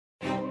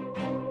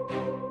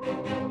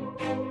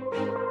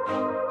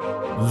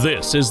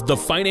This is The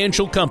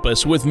Financial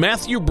Compass with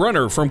Matthew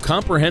Brunner from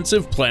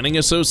Comprehensive Planning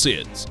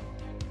Associates.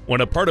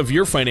 When a part of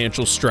your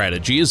financial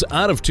strategy is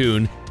out of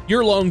tune,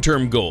 your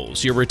long-term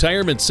goals, your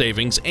retirement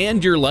savings,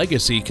 and your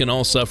legacy can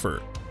all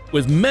suffer.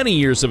 With many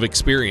years of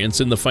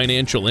experience in the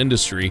financial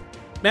industry,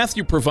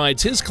 Matthew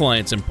provides his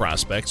clients and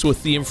prospects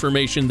with the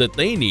information that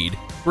they need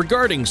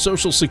regarding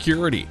Social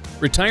Security,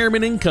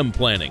 retirement income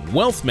planning,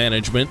 wealth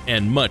management,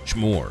 and much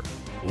more.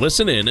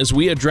 Listen in as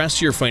we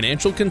address your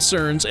financial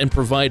concerns and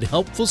provide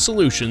helpful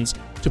solutions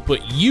to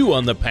put you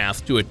on the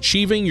path to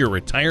achieving your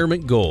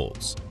retirement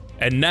goals.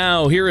 And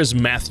now, here is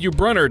Matthew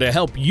Brunner to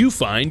help you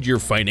find your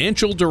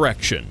financial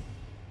direction.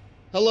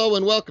 Hello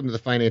and welcome to the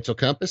Financial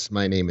Compass.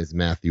 My name is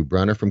Matthew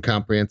Brunner from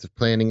Comprehensive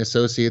Planning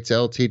Associates,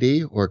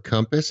 Ltd., or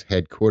Compass,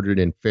 headquartered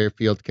in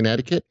Fairfield,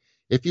 Connecticut.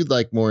 If you'd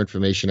like more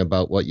information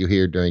about what you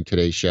hear during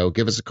today's show,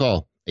 give us a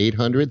call,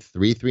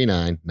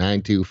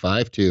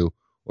 800-339-9252,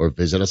 or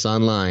visit us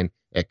online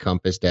at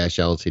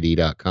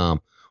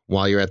compass-ltd.com.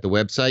 While you're at the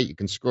website, you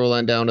can scroll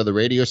on down to the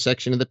radio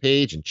section of the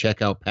page and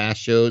check out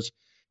past shows.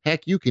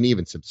 Heck, you can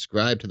even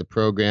subscribe to the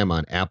program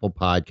on Apple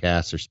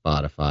Podcasts or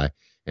Spotify.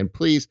 And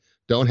please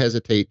don't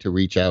hesitate to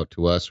reach out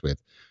to us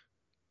with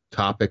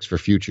topics for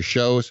future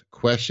shows,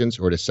 questions,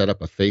 or to set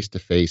up a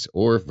face-to-face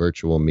or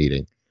virtual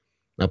meeting.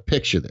 Now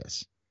picture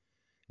this.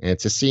 And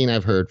it's a scene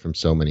I've heard from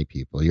so many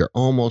people. You're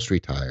almost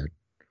retired,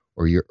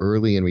 or you're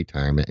early in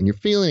retirement, and you're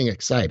feeling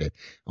excited.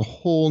 A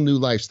whole new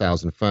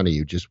lifestyle's in front of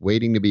you, just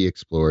waiting to be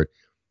explored.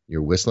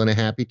 You're whistling a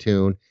happy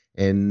tune,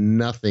 and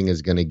nothing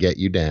is going to get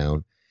you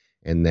down.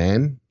 And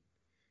then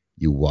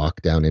you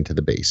walk down into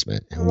the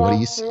basement, and what do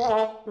you see?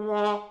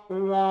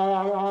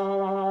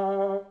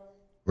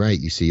 Right,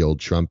 you see old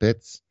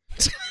trumpets.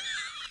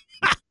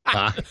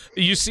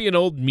 You see an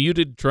old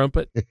muted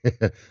trumpet?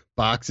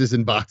 Boxes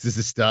and boxes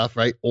of stuff,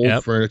 right?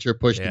 Old furniture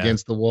pushed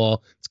against the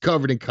wall. It's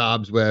covered in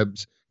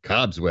cobwebs.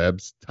 You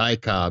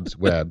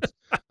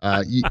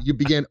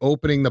begin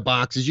opening the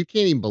boxes. You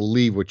can't even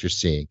believe what you're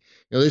seeing.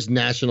 You know, there's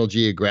National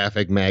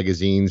Geographic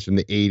magazines from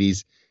the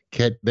 80s.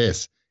 Get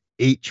this,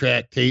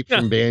 8-track tapes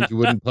from bands you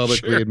wouldn't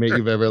publicly admit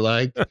you've ever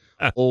liked.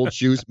 Old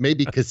shoes,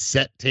 maybe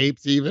cassette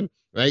tapes even,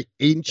 right?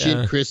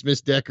 Ancient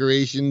Christmas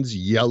decorations,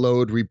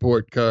 yellowed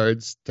report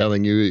cards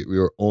telling you you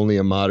were only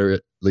a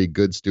moderately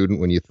good student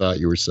when you thought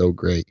you were so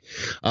great.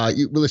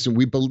 Listen,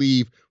 we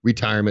believe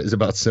retirement is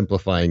about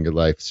simplifying your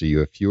life so you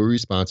have fewer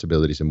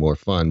responsibilities and more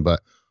fun,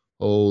 but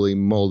holy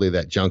moly,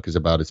 that junk is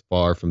about as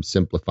far from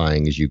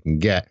simplifying as you can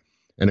get.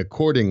 And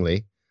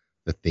accordingly,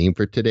 the theme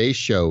for today's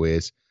show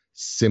is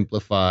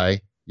simplify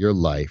your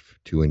life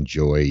to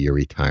enjoy your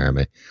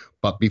retirement.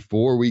 But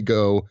before we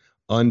go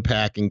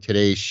unpacking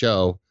today's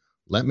show,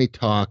 let me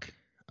talk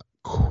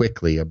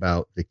quickly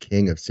about the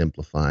king of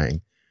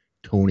simplifying,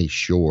 Tony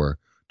Shore.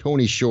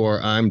 Tony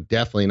Shore, I'm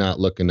definitely not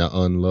looking to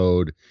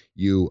unload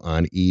you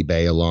on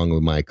eBay along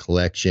with my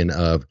collection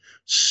of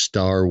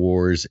Star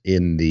Wars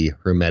in the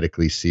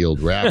hermetically sealed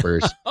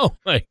wrappers. Oh,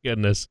 my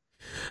goodness.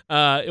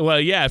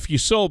 If you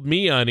sold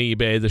me on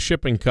eBay, the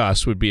shipping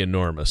costs would be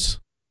enormous.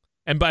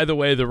 And by the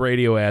way, the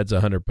radio adds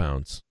 100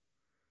 pounds.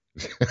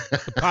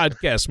 The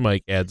podcast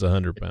mic adds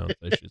 100 pounds,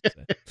 I should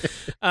say.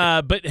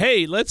 But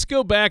hey, let's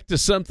go back to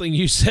something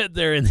you said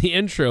there in the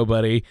intro,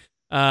 buddy.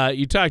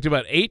 You talked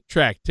about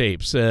 8-track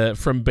tapes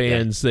from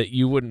bands that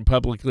you wouldn't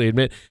publicly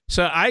admit.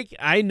 So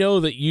I know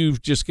that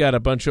you've just got a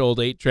bunch of old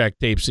 8-track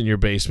tapes in your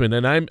basement,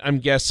 and I'm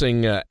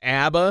guessing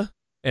ABBA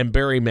and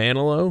Barry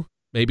Manilow,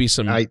 maybe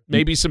some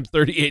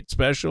 38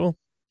 Special.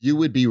 You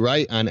would be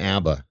right on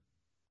ABBA,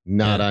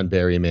 not on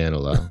Barry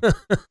Manilow.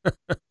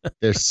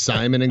 There's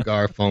Simon and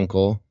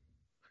Garfunkel.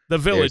 The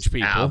Village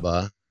People.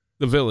 ABBA.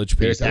 The Village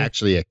People. There's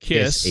actually a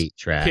Kiss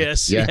 8-track.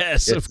 Kiss,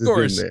 yes, of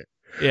course.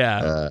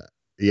 Yeah.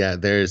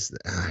 There's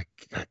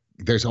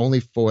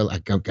only 4. I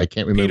can't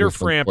remember Peter what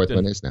the fourth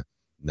one is now.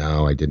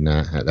 No, I did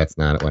not. That's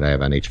not what I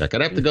have on 8-track.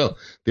 I'd have to go.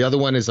 The other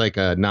one is like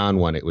a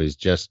non-one. It was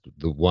just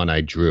the one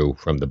I drew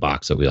from the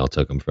box that we all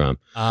took them from.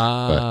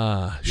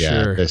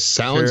 Sure. The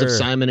sounds of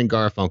Simon and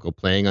Garfunkel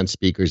playing on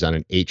speakers on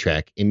an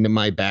 8-track into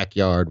my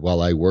backyard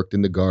while I worked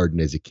in the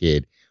garden as a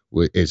kid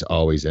is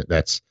always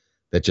that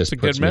just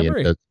puts me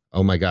into,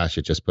 oh my gosh,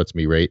 it just puts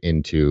me right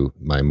into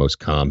my most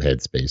calm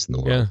headspace in the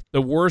world. Yeah,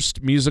 the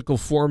worst musical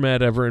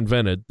format ever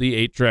invented, the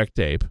 8-track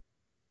tape.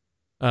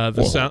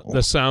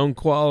 The sound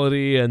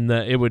quality, and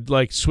it would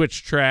like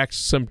switch tracks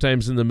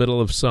sometimes in the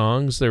middle of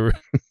songs. They were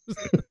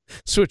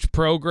switch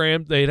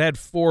programs. They'd had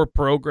 4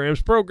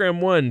 programs, program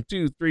 1,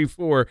 2, 3,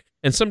 4,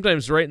 and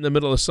sometimes right in the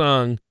middle of a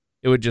song,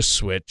 it would just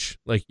switch.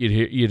 Like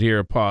you'd hear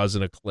a pause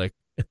and a click,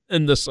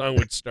 and the song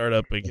would start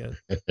up again.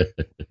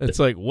 It's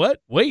like,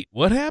 what? Wait,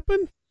 what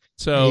happened?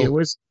 So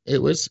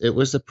it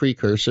was a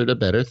precursor to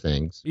better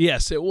things.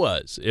 Yes, it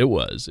was.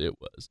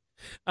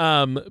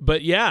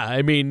 But yeah,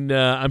 I mean,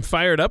 I'm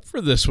fired up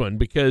for this one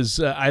because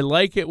I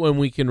like it when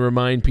we can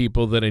remind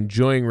people that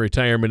enjoying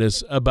retirement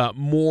is about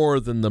more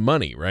than the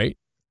money, right?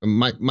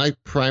 My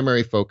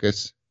primary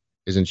focus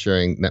is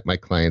ensuring that my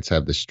clients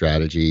have the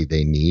strategy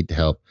they need to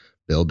help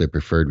build their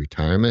preferred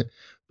retirement.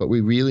 But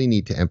we really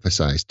need to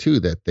emphasize, too,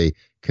 that they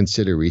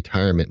consider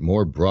retirement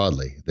more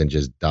broadly than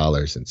just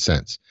dollars and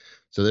cents.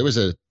 So there was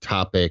a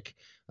topic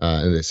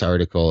in this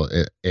article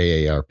at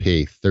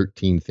AARP,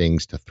 13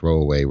 things to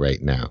throw away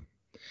right now.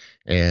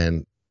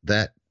 And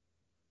that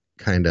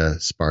kind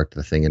of sparked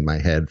the thing in my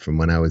head from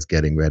when I was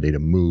getting ready to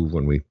move,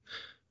 when we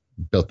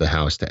built the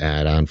house to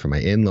add on for my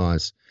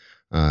in-laws.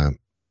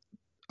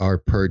 Our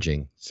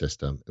purging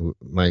system.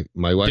 My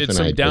wife did and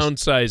some I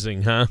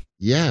downsizing, huh?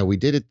 Yeah, we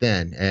did it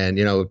then. And,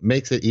 it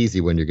makes it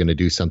easy when you're going to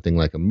do something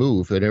like a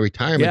move. And a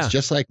retirement's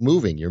just like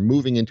moving. You're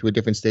moving into a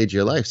different stage of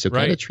your life. So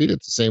kind of treat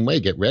it the same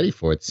way. Get ready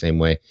for it the same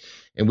way.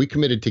 And we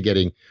committed to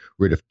getting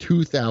rid of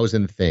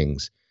 2,000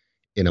 things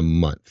in a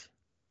month.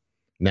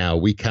 Now,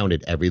 we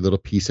counted every little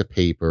piece of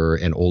paper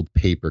and old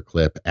paper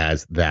clip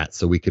as that.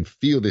 So we could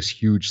feel this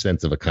huge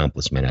sense of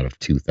accomplishment out of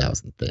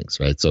 2,000 things,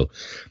 right? So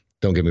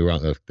don't get me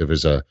wrong. If there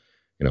was a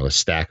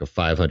stack of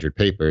 500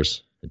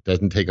 papers, it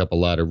doesn't take up a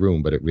lot of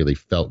room, but it really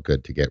felt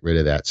good to get rid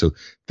of that. So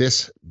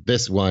this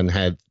one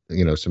had,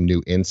 some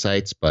new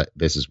insights, but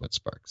this is what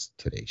sparks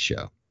today's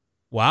show.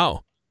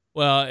 Wow.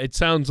 Well, it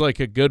sounds like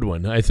a good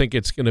one. I think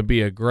it's going to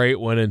be a great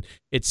one. And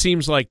it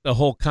seems like the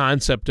whole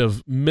concept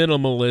of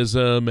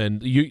minimalism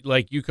and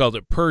like you called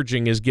it,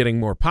 purging, is getting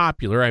more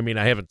popular. I mean,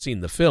 I haven't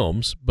seen the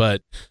films,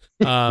 but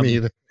Me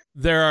either.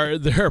 There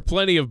are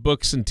plenty of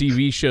books and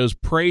TV shows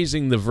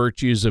praising the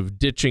virtues of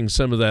ditching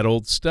some of that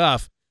old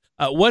stuff.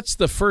 What's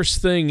the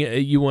first thing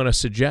you want to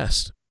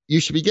suggest?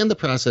 You should begin the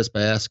process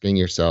by asking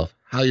yourself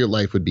how your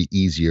life would be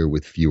easier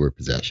with fewer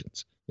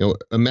possessions.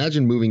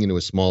 Imagine moving into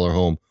a smaller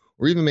home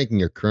or even making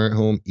your current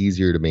home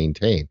easier to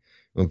maintain.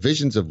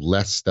 Visions of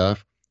less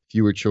stuff,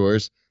 fewer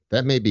chores,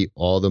 that may be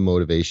all the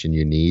motivation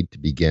you need to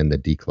begin the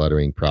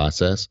decluttering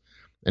process.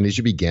 And as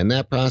you begin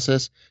that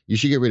process, you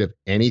should get rid of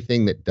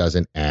anything that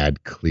doesn't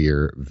add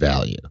clear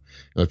value.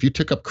 Now, if you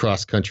took up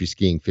cross-country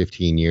skiing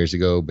 15 years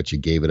ago, but you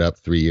gave it up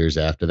 3 years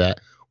after that,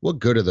 what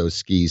good are those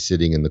skis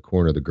sitting in the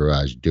corner of the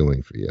garage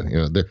doing for you?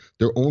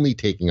 They're only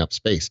taking up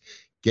space.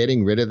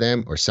 Getting rid of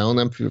them or selling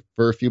them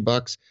for a few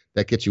bucks,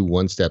 that gets you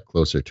one step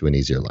closer to an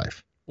easier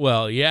life.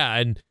 Well, yeah,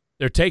 and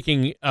they're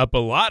taking up a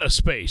lot of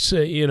space.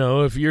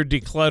 If you're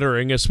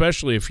decluttering,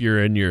 especially if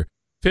you're in your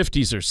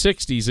 50s or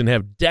 60s and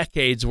have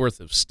decades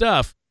worth of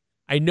stuff,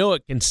 I know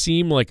it can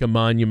seem like a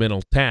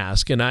monumental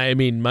task. And I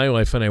mean, my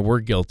wife and I were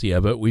guilty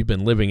of it. We've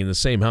been living in the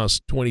same house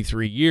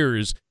 23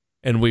 years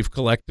and we've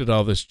collected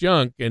all this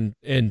junk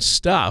and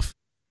stuff.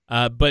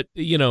 But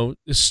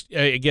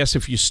I guess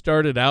if you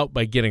started out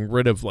by getting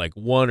rid of like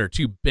one or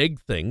two big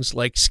things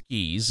like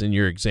skis in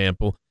your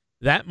example,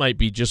 that might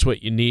be just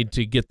what you need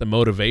to get the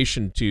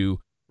motivation to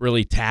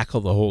really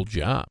tackle the whole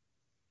job.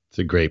 It's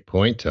a great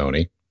point,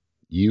 Tony.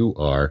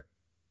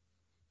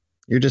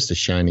 You're just a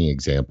shining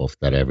example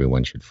that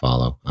everyone should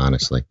follow,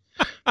 honestly.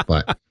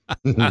 But I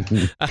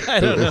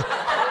don't know.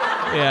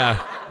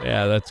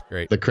 Yeah, that's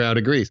great. The crowd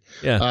agrees.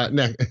 Yeah.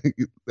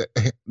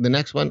 The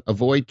next one,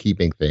 avoid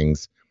keeping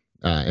things.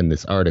 In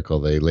this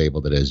article, they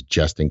labeled it as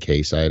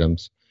just-in-case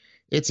items.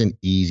 It's an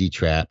easy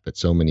trap that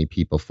so many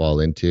people fall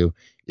into.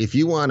 If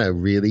you want a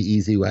really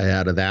easy way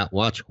out of that,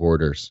 watch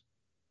Hoarders.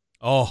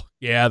 Oh,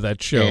 yeah,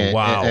 that show.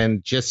 Wow.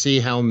 And just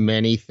see how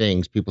many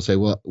things people say,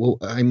 well,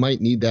 I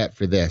might need that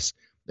for this.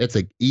 That's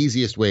the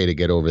easiest way to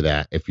get over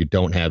that if you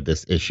don't have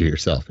this issue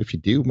yourself. If you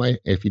do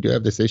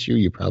have this issue,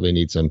 you probably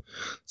need some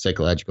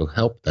psychological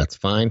help. That's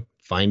fine.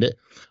 Find it.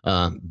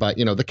 But,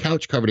 the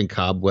couch covered in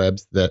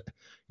cobwebs that,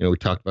 we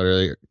talked about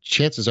earlier,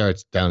 chances are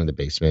it's down in the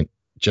basement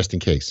just in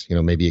case.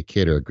 Maybe a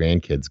kid or a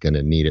grandkid's going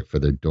to need it for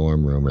their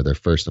dorm room or their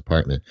first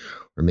apartment.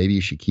 Or maybe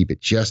you should keep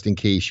it just in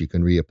case you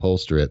can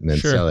reupholster it and then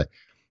sell it.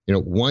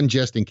 One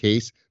just in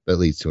case that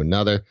leads to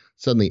another.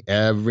 Suddenly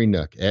every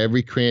nook,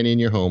 every cranny in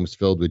your home is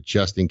filled with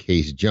just in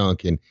case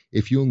junk. And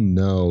if you'll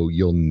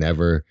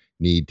never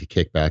need to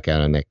kick back out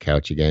on that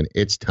couch again,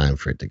 it's time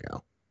for it to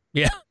go.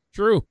 Yeah,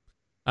 true.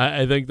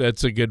 I think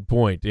that's a good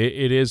point.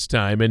 It is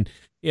time. And,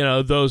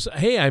 those,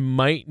 hey, I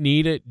might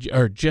need it,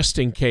 or just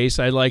in case,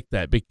 I like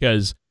that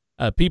because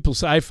I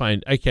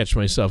catch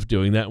myself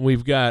doing that. And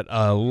we've got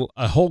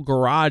a whole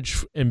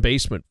garage and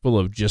basement full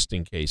of just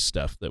in case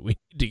stuff that we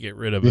need to get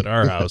rid of at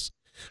our house.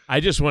 I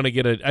just want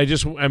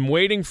to I'm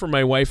waiting for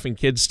my wife and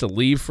kids to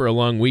leave for a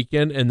long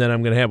weekend. And then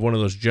I'm going to have one of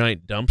those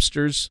giant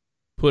dumpsters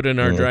put in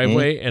our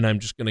driveway. And I'm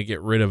just going to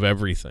get rid of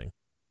everything.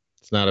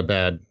 It's not a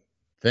bad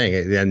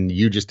thing. And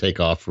you just take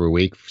off for a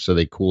week so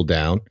they cool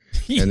down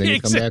and then you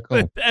come back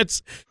home.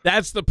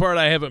 That's the part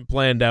I haven't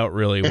planned out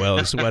really well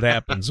is what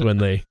happens when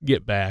they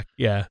get back.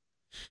 Yeah.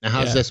 Now,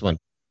 how's this one?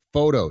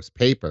 Photos,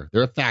 paper.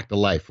 They're a fact of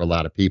life for a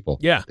lot of people.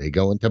 Yeah. They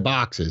go into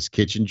boxes,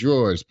 kitchen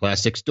drawers,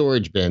 plastic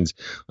storage bins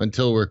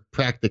until we're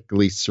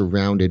practically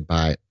surrounded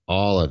by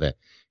all of it.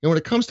 When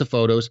it comes to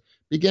photos,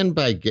 begin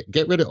by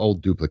get rid of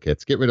old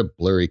duplicates, get rid of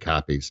blurry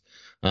copies.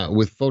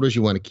 With photos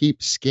you want to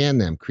keep, scan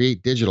them,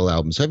 create digital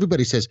albums.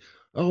 Everybody says,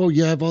 oh,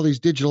 you have all these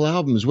digital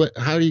albums.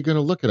 How are you going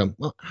to look at them?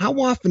 Well, how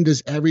often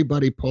does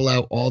everybody pull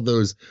out all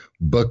those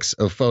books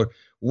of photos?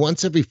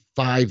 Once every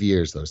 5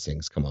 years, those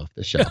things come off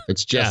the shelf.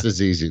 It's just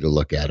as easy to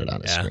look at it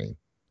on a screen.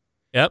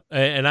 Yep.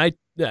 And I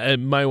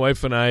My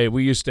wife and I,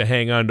 we used to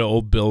hang on to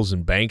old bills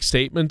and bank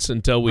statements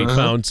until we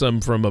found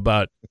some from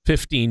about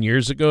 15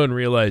 years ago and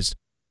realized,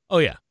 oh,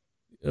 yeah,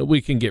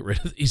 we can get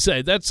rid of these.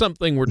 That's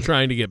something we're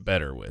trying to get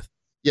better with.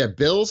 Yeah,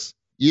 bills,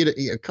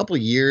 a couple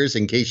of years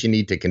in case you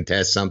need to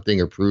contest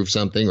something or prove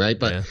something, right?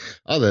 But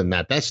other than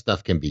that, that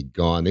stuff can be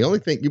gone. The only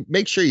thing, you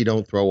make sure you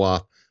don't throw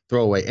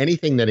away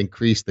anything that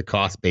increased the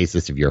cost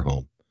basis of your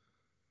home.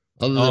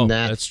 Other than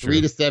that, that's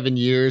 3 to 7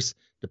 years,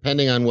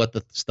 depending on what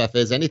the stuff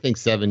is, anything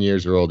 7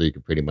 years or older, you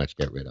can pretty much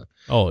get rid of.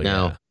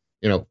 Now,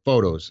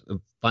 photos,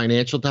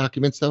 financial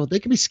documents, though, they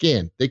can be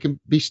scanned. They can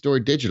be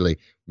stored digitally.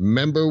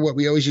 Remember what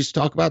we always used to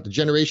talk about, the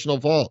generational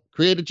vault.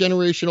 Create a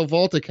generational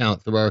vault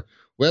account through our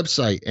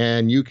website,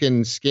 and you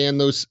can scan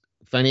those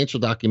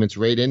financial documents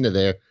right into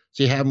there,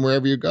 so you have them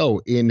wherever you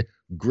go in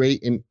a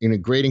great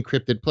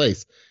encrypted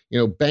place.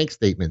 Bank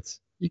statements,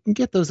 you can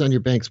get those on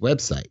your bank's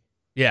website.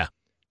 Yeah.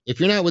 If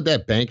you're not with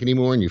that bank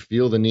anymore and you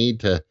feel the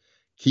need to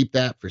keep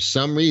that for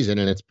some reason,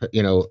 and it's,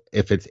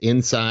 if it's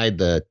inside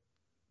the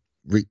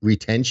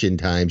retention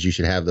times, you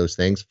should have those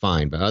things,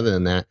 fine. But other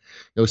than that,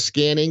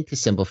 scanning to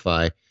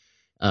simplify.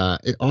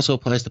 It also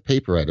applies to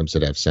paper items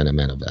that have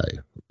sentimental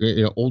value.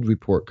 Old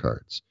report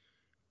cards,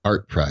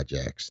 art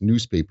projects,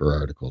 newspaper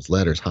articles,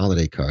 letters,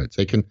 holiday cards.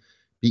 They can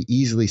be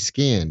easily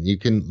scanned. You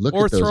can look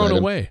or at those thrown items.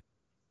 Away.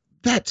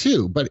 That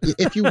too, but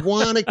if you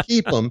want to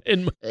keep them,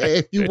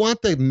 if you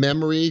want the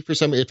memory for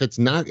some, if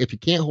you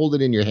can't hold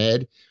it in your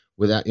head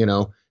without,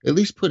 at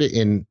least put it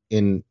in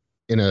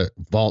a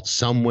vault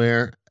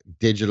somewhere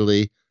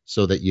digitally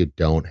so that you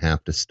don't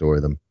have to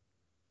store them.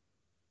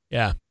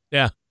 Yeah.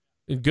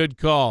 Good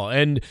call.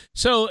 And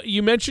so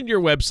you mentioned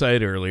your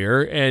website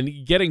earlier,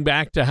 and getting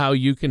back to how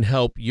you can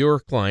help your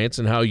clients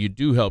and how you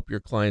do help your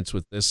clients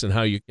with this and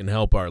how you can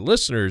help our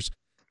listeners.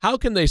 How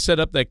can they set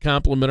up that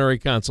complimentary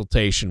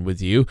consultation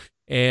with you?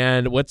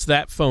 And what's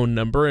that phone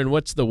number and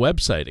what's the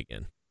website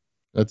again?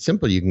 It's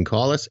simple. You can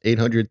call us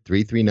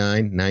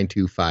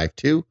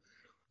 800-339-9252.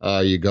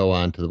 You go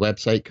on to the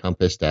website,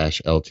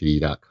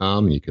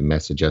 compass-ltd.com, and you can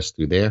message us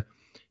through there.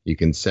 You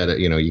can set up,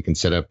 you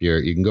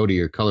can go to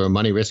your color of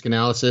money risk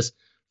analysis,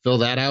 fill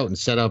that out, and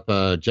set up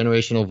a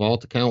generational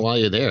vault account while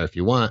you're there if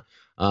you want,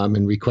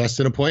 and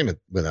request an appointment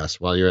with us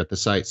while you're at the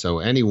site. So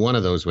any one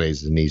of those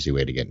ways is an easy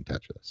way to get in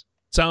touch with us.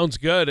 Sounds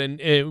good.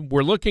 And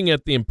we're looking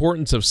at the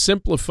importance of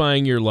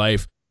simplifying your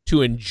life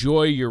to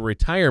enjoy your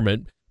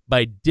retirement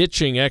by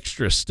ditching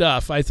extra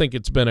stuff. I think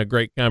it's been a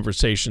great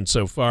conversation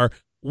so far.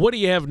 What do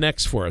you have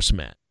next for us,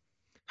 Matt?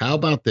 How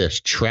about this?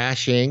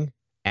 Trashing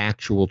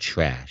actual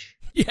trash.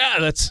 Yeah,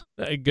 that's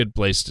a good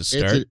place to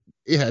start.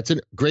 It's a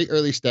great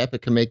early step.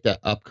 It can make that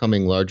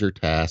upcoming larger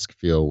task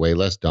feel way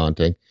less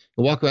daunting.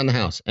 You walk around the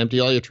house, empty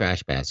all your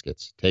trash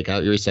baskets, take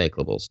out your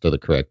recyclables to the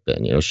correct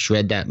bin,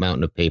 shred that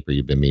mountain of paper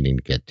you've been meaning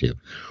to get to,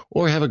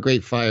 or have a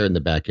great fire in the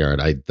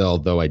backyard.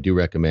 Although I do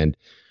recommend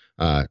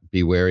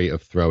be wary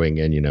of throwing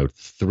in,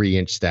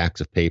 3-inch stacks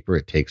of paper.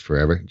 It takes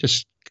forever.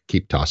 Just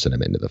keep tossing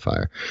them into the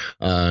fire.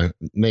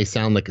 May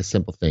sound like a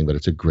simple thing, but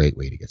it's a great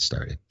way to get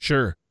started.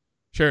 Sure.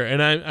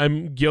 And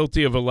I'm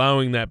guilty of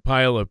allowing that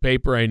pile of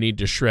paper I need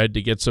to shred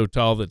to get so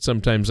tall that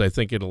sometimes I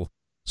think it'll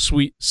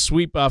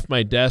sweep off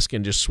my desk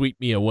and just sweep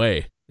me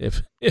away.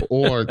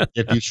 Or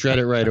if you shred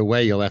it right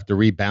away, you'll have to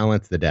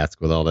rebalance the desk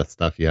with all that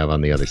stuff you have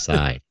on the other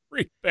side.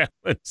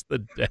 Rebalance the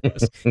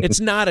desk. It's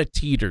not a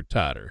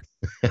teeter-totter,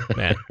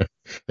 Matt.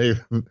 Hey,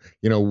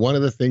 one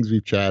of the things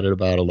we've chatted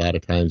about a lot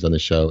of times on the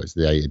show is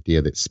the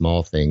idea that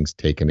small things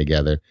taken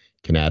together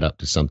can add up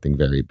to something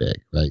very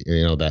big, right?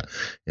 That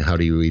how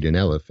do you eat an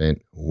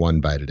elephant? One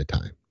bite at a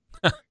time.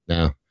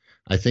 Now,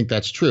 I think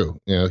that's true.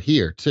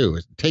 Here too,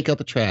 take out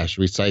the trash,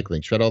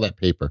 recycling, shred all that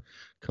paper,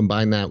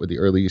 combine that with the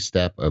early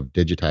step of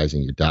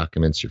digitizing your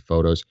documents, your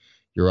photos.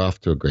 You're off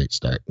to a great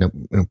start. Now,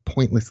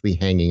 pointlessly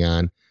hanging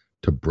on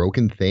to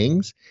broken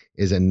things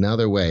is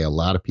another way a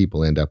lot of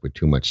people end up with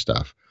too much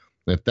stuff.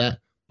 If that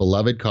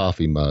beloved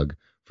coffee mug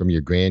from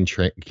your Grand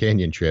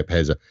Canyon trip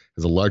has a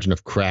large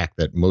enough crack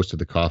that most of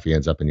the coffee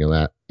ends up in your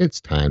lap,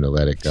 it's time to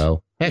let it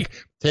go.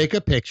 Heck, take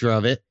a picture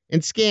of it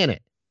and scan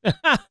it.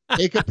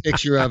 Take a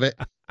picture of it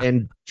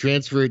and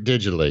transfer it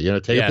digitally.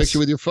 Take a picture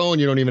with your phone.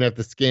 You don't even have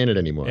to scan it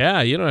anymore.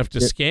 Yeah, you don't have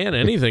to scan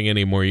anything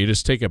anymore. You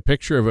just take a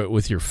picture of it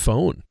with your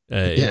phone.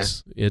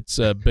 It's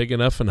big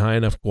enough and high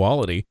enough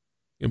quality.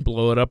 You can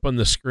blow it up on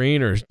the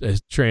screen or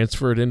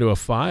transfer it into a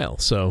file.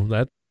 So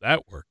that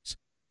works.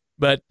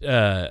 But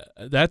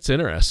that's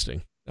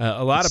interesting.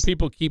 A lot of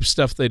people keep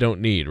stuff they don't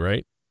need,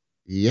 right?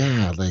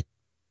 Yeah, like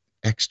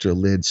extra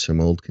lids from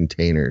old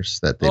containers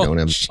that they don't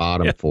have a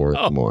bottom for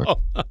anymore.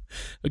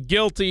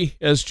 Guilty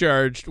as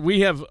charged.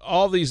 We have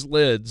all these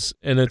lids,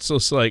 and it's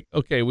just like,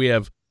 okay, we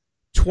have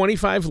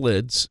 25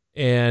 lids,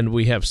 and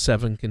we have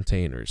 7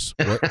 containers.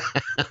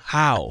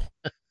 How?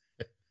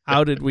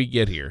 How did we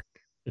get here?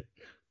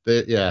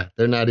 They're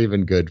not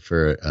even good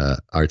for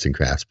arts and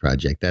crafts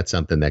project. That's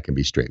something that can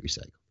be straight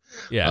recycled.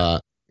 Yeah.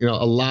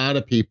 A lot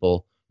of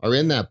people are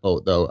in that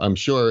boat, though. I'm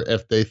sure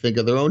if they think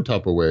of their own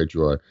Tupperware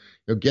drawer,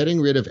 getting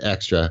rid of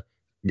extra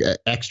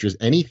extras,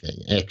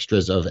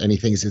 extras of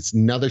anything. It's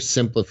another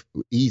simple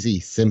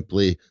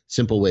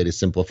way to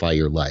simplify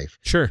your life.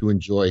 Sure. To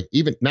enjoy,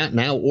 even not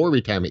now or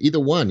retirement, either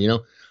one.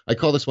 I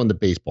call this one the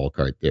baseball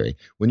card theory.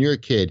 When you're a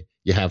kid,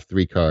 you have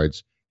 3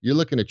 cards. You're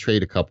looking to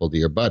trade a couple to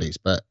your buddies,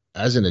 but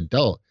as an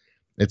adult,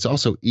 it's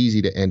also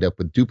easy to end up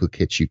with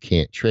duplicates you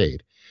can't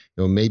trade.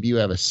 Maybe you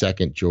have a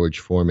second George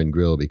Foreman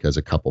grill because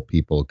a couple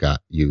people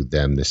got you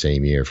them the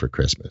same year for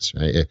Christmas,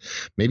 right?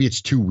 Maybe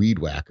it's 2 weed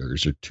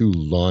whackers or 2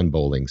 lawn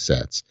bowling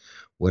sets.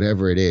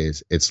 Whatever it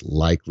is, it's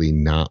likely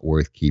not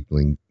worth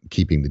keeping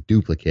the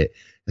duplicate,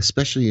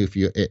 especially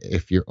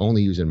if you're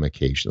only using them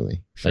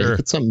occasionally. Sure. Right? If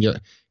it's something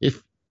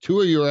if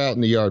 2 of you are out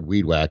in the yard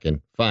weed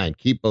whacking, fine,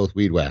 keep both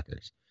weed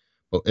whackers.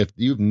 But if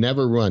you've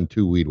never run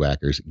 2 weed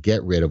whackers,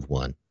 get rid of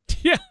one.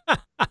 Yeah.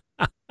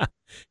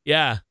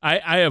 Yeah,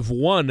 I have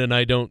one and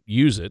I don't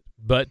use it,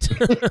 but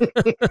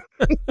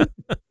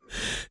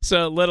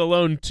so let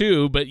alone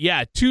 2. But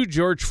yeah, 2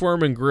 George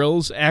Foreman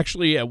grills.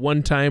 Actually, at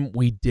one time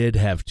we did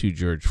have 2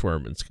 George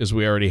Foremans because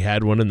we already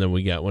had one and then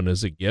we got one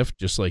as a gift,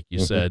 just like you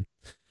said.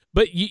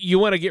 But you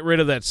want to get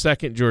rid of that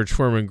second George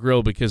Foreman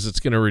grill because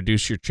it's going to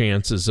reduce your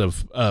chances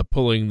of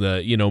pulling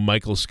the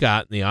Michael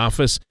Scott in The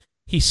Office.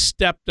 He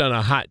stepped on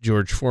a hot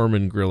George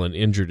Foreman grill and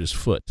injured his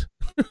foot.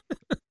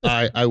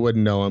 I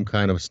wouldn't know. I'm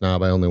kind of a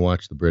snob. I only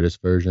watch the British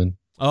version.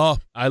 Oh,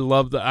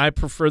 I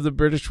prefer the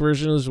British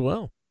version as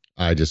well.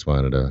 I just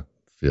wanted to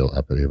feel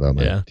uppity about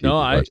my TV. No,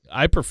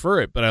 I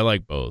prefer it, but I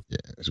like both. Yeah,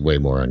 it's way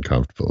more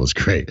uncomfortable. It's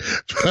great.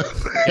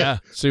 Yeah,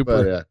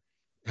 super. But,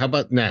 how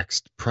about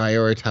next?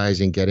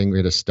 Prioritizing getting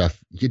rid of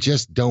stuff you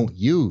just don't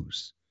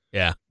use.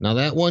 Yeah. Now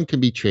that one can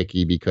be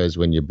tricky because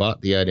when you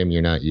bought the item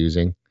you're not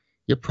using,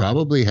 you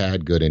probably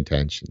had good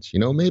intentions.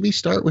 Maybe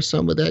start with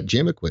some of that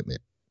gym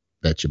equipment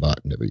that you bought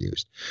and never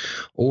used,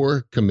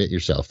 or commit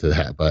yourself to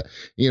that. But,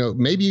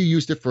 maybe you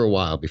used it for a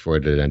while before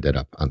it ended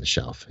up on the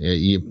shelf.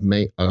 You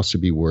may also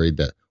be worried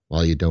that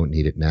while you don't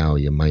need it now,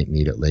 you might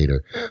need it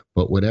later.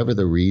 But whatever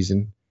the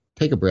reason,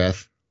 take a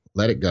breath,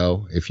 let it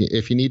go. If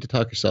you need to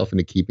talk yourself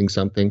into keeping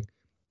something,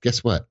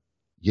 guess what?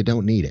 You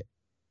don't need it.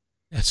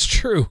 That's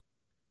true.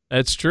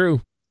 That's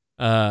true.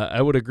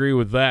 I would agree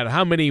with that.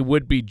 How many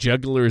would-be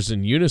jugglers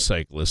and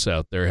unicyclists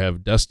out there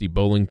have dusty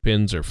bowling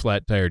pins or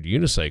flat-tired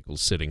unicycles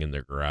sitting in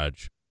their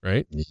garage,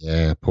 right?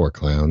 Yeah, poor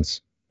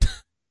clowns.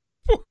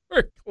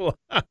 Poor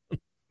clowns.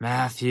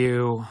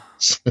 Matthew.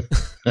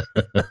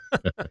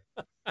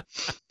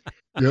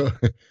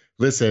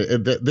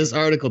 Listen, this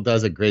article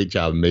does a great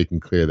job of making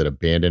clear that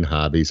abandoned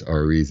hobbies are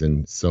a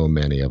reason so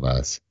many of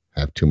us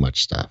have too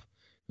much stuff.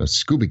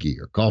 Scuba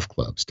gear, golf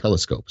clubs,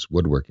 telescopes,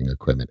 woodworking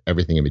equipment,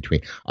 everything in between.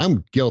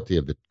 I'm guilty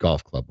of the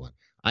golf club one.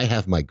 I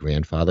have my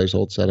grandfather's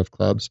old set of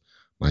clubs,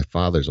 my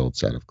father's old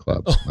set of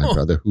clubs,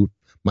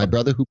 my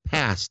brother who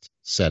passed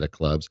set of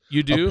clubs.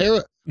 You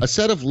do? A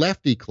set of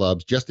lefty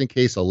clubs just in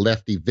case a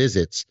lefty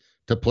visits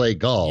to play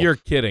golf. You're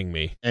kidding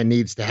me. And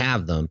needs to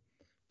have them.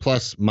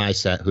 Plus my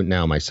set, who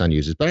now my son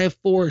uses. But I have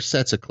 4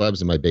 sets of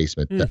clubs in my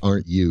basement that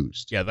aren't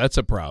used. Yeah, that's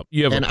a problem.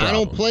 You have a problem. And I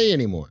don't play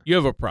anymore. You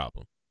have a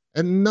problem.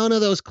 And none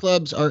of those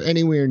clubs are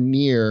anywhere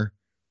near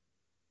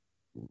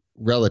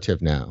relative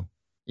now.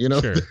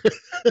 Sure.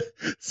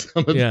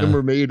 Some of them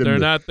are made. They're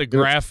not the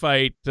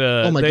graphite.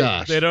 Oh my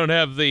gosh! They don't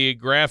have the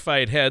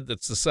graphite head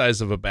that's the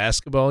size of a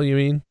basketball. You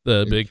mean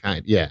the big?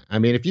 Yeah, I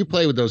mean, if you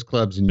play with those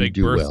clubs and you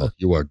do well,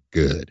 you are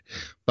good.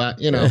 But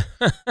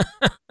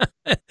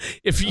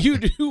if you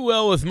do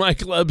well with my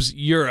clubs,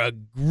 you're a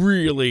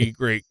really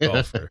great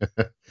golfer.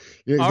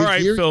 All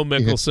right, Phil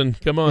Mickelson,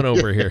 come on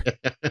over here.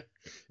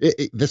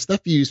 The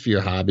stuff you use for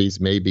your hobbies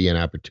may be an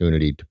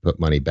opportunity to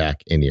put money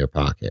back in your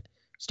pocket.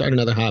 Start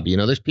another hobby.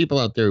 There's people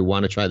out there who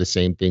want to try the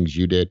same things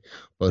you did,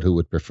 but who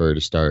would prefer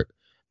to start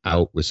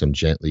out with some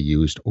gently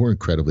used or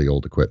incredibly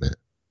old equipment.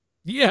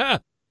 Yeah.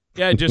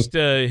 Yeah, just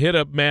hit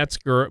up Matt's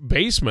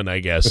basement,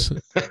 I guess.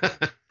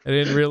 I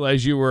didn't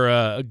realize you were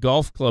a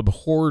golf club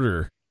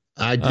hoarder.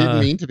 I didn't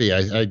mean to be.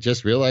 I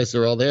just realized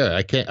they're all there.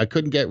 I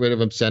couldn't get rid of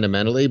them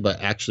sentimentally,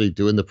 but actually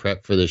doing the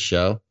prep for this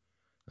show,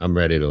 I'm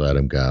ready to let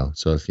them go.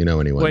 So if you know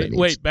anyone,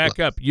 wait, back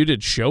up. You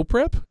did show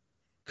prep?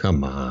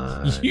 Come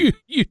on. You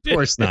did. Of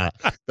course not.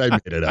 I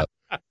made it up.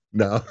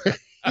 No.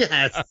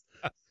 Yes.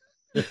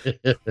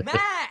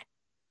 Matt.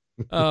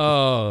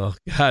 Oh,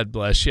 God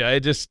bless you. I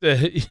just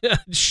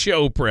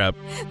show prep.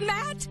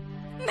 Matt.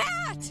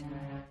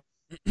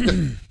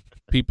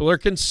 People are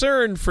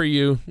concerned for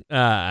you.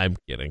 I'm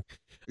kidding.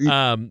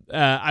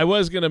 I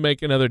was going to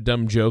make another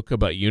dumb joke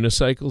about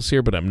unicycles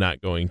here, but I'm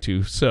not going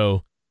to.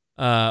 So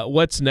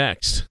what's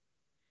next?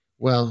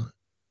 Well,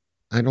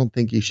 I don't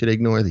think you should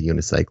ignore the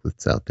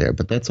unicyclists out there,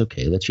 but that's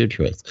okay. That's your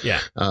choice.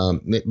 Yeah.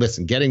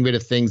 Listen, getting rid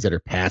of things that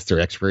are past their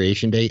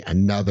expiration date,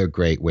 another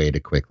great way to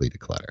quickly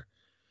declutter.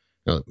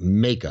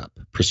 Makeup,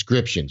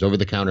 prescriptions,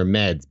 over-the-counter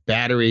meds,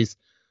 batteries,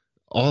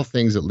 all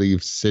things that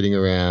leave sitting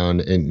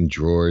around in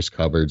drawers,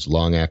 cupboards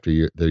long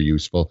after they're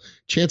useful.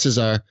 Chances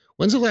are,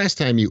 when's the last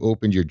time you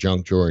opened your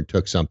junk drawer and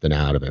took something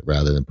out of it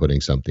rather than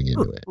putting something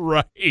into it?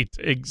 Right,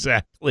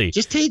 exactly.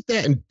 Just take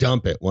that and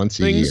dump it once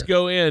a year. Things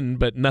go in,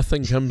 but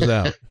nothing comes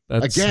out.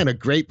 That's, again, a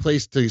great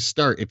place to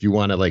start if you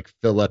want to like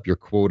fill up your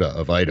quota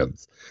of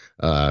items.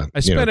 I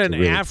spent an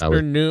really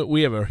afternoon.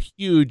 We have a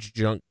huge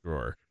junk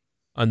drawer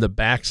on the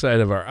backside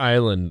of our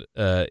island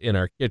in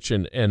our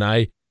kitchen, and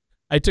I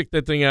took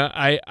that thing out.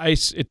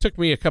 It took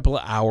me a couple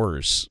of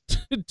hours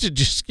to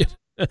just get.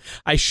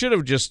 I should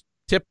have just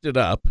tipped it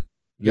up,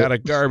 got a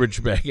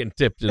garbage bag and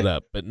tipped it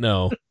up, but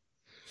no,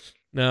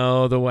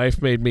 the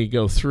wife made me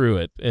go through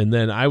it, and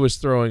then I was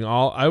going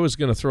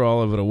to throw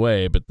all of it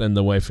away, but then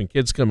the wife and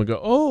kids come and go,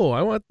 oh,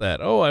 I want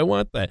that. Oh, I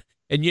want that.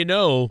 And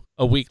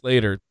a week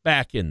later,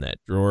 back in that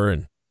drawer,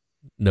 and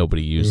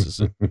nobody uses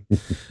it.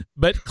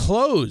 But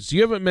clothes,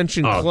 you haven't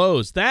mentioned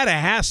clothes. That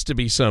has to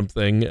be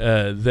something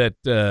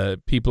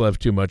that people have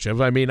too much of.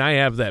 I mean, I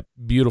have that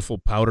beautiful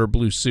powder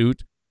blue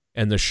suit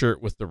and the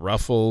shirt with the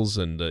ruffles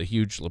and the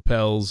huge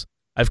lapels.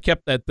 I've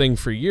kept that thing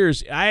for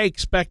years. I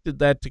expected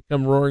that to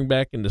come roaring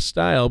back into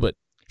style, but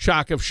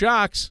shock of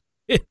shocks,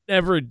 it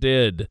never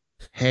did.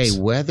 Hey,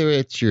 whether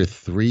it's your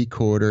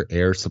 3/4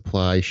 Air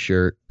Supply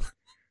shirt,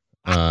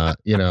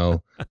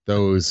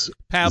 those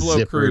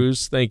Pablo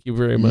Cruz, thank you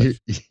very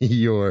much.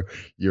 Your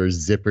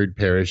zippered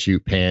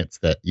parachute pants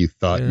that you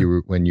thought you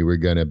were when you were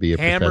going to be a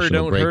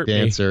professional break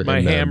dancer in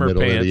the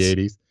middle of the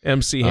 80s.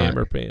 MC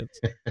Hammer pants.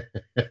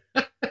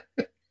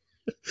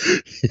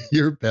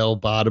 Your bell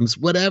bottoms,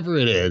 whatever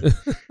it is,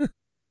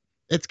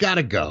 it's got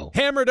to go.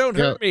 Hammer, don't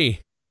hurt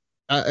me.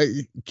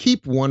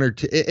 Keep one or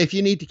two. If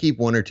you need to keep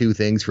one or two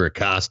things for a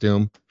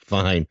costume,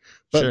 fine.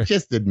 But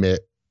just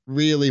admit,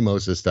 really,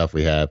 most of the stuff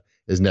we have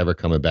is never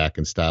coming back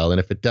in style. And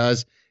if it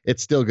does,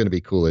 it's still going to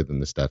be cooler than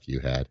the stuff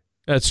you had.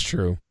 That's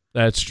true.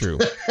 You're still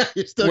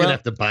going to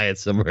have to buy it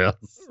somewhere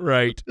else.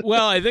 Right.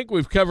 Well, I think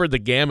we've covered the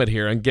gamut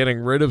here on getting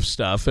rid of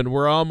stuff, and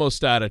we're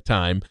almost out of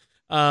time.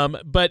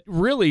 But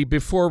really,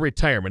 before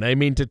retirement, I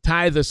mean, to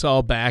tie this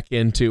all back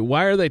into,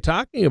 why are they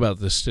talking about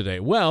this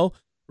today? Well,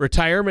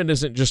 retirement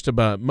isn't just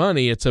about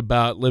money. It's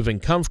about living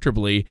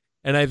comfortably.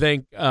 And I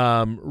think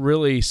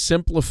really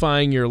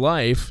simplifying your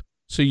life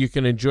so you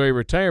can enjoy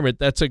retirement,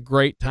 that's a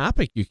great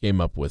topic you came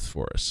up with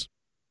for us.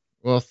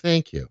 Well,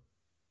 thank you.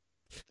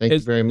 Thank you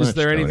very much. Is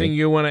there anything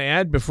you want to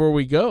add before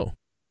we go?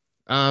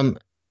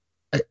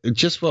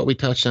 Just what we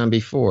touched on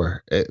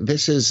before.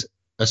 This is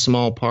a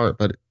small part,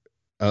 but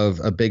of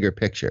a bigger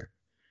picture,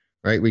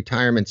 right?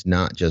 Retirement's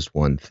not just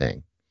one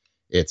thing.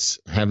 It's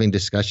having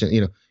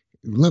discussion.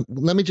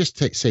 Let me just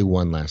say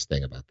one last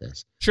thing about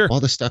this. Sure. All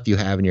the stuff you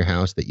have in your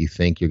house that you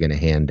think you're going to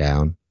hand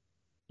down,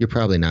 you're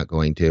probably not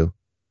going to.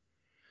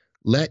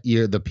 Let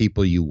the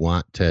people you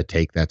want to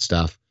take that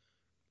stuff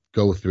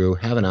go through,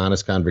 have an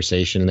honest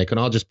conversation, and they can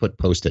all just put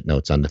Post-it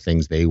notes on the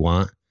things they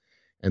want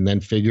and then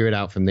figure it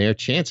out from there.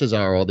 Chances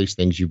are all these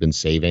things you've been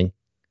saving,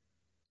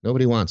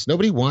 nobody wants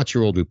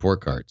your old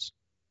report cards.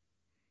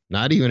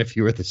 Not even if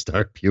you were the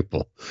star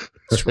pupil.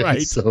 That's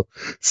right. So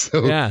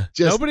yeah,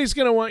 nobody's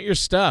going to want your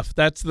stuff.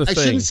 That's the thing.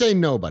 I shouldn't say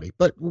nobody,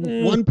 but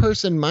one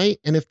person might.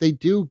 And if they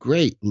do,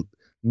 great.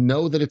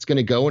 Know that it's going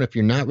to go. And if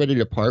you're not ready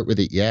to part with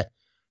it yet,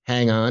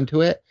 hang on to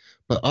it.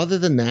 But other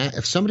than that,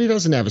 if somebody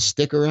doesn't have a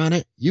sticker on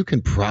it, you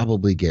can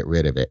probably get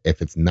rid of it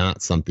if it's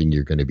not something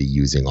you're going to be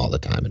using all the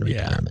time in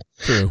retirement.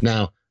 True.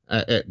 Now,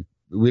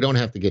 we don't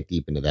have to get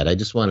deep into that. I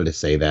just wanted to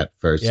say that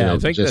first. Yeah, I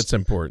think that's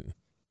important.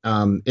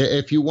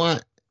 If you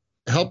want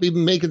help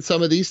even making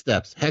some of these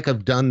steps, heck,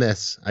 I've done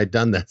this,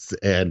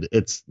 and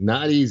it's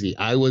not easy.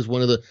 I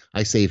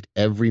saved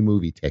every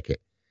movie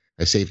ticket.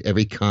 I saved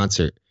every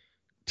concert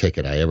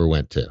ticket I ever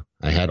went to.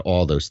 I had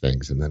all those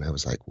things. And then I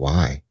was like,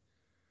 why?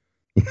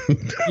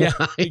 Yeah,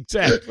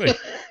 exactly.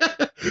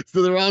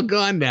 So they're all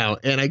gone now.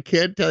 And I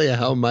can't tell you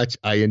how much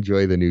I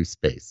enjoy the new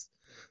space.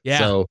 Yeah.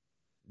 So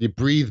you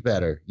breathe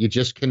better. You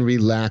just can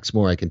relax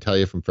more. I can tell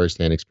you from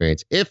firsthand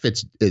experience, if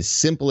it's as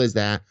simple as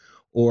that,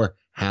 or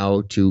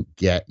how to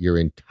get your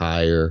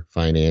entire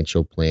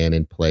financial plan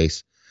in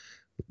place.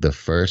 The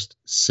first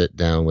sit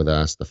down with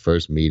us, the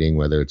first meeting,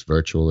 whether it's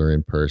virtual or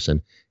in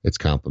person, it's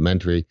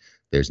complimentary.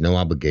 There's no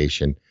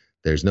obligation.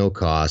 There's no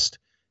cost.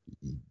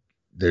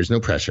 There's no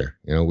pressure.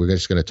 We're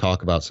just going to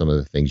talk about some of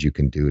the things you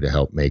can do to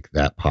help make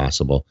that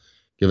possible.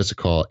 Give us a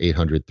call,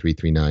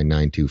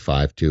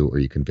 800-339-9252, or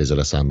you can visit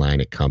us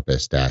online at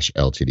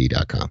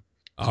compass-ltd.com.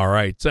 All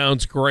right.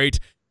 Sounds great.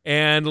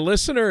 And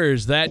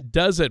listeners, that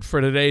does it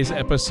for today's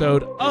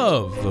episode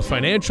of The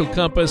Financial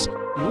Compass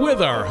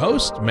with our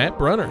host, Matt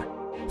Brunner.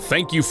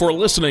 Thank you for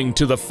listening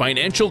to The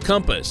Financial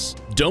Compass.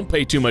 Don't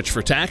pay too much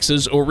for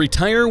taxes or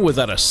retire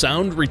without a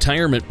sound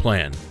retirement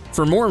plan.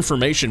 For more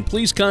information,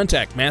 please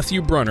contact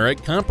Matthew Brunner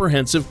at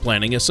Comprehensive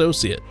Planning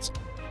Associates.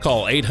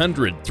 Call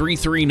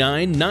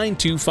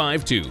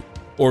 800-339-9252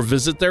 or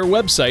visit their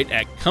website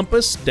at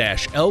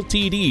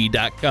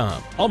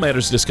compass-ltd.com. All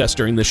matters discussed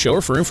during this show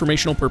are for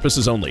informational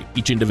purposes only.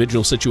 Each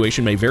individual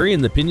situation may vary,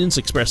 and the opinions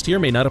expressed here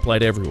may not apply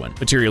to everyone.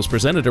 Materials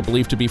presented are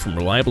believed to be from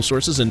reliable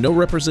sources, and no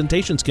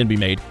representations can be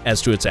made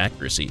as to its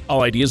accuracy.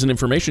 All ideas and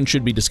information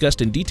should be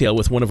discussed in detail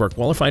with one of our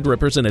qualified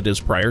representatives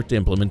prior to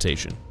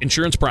implementation.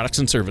 Insurance products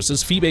and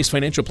services, fee-based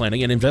financial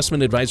planning, and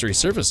investment advisory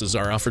services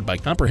are offered by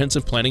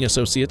Comprehensive Planning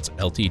Associates,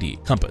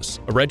 Ltd. Compass,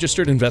 a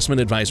registered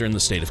investment advisor in the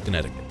state of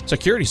Connecticut.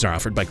 Securities are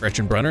offered by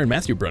Gretchen Brunner and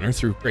Matthew Brunner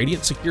through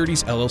Gradient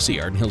Securities,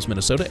 LLC, Arden Hills,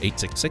 Minnesota,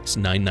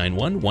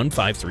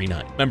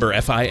 866-991-1539. Member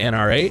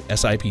FINRA,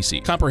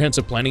 SIPC.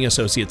 Comprehensive Planning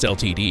Associates,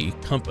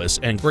 Ltd., Compass,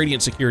 and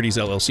Gradient Securities,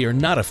 LLC are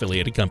not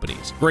affiliated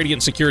companies.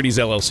 Gradient Securities,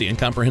 LLC, and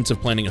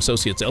Comprehensive Planning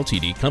Associates,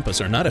 Ltd.,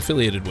 Compass, are not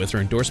affiliated with or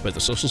endorsed by the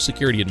Social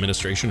Security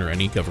Administration or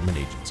any government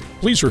agency.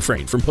 Please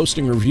refrain from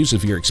posting reviews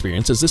of your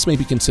experience, as this may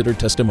be considered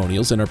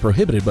testimonials and are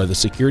prohibited by the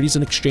Securities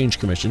and Exchange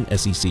Commission,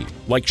 SEC.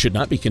 Like should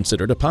not be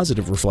considered a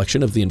positive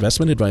reflection of the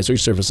investment advisory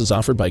services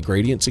offered by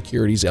Gradient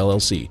Securities,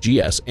 LLC,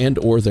 GS, and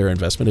or their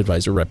investment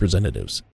advisor representatives.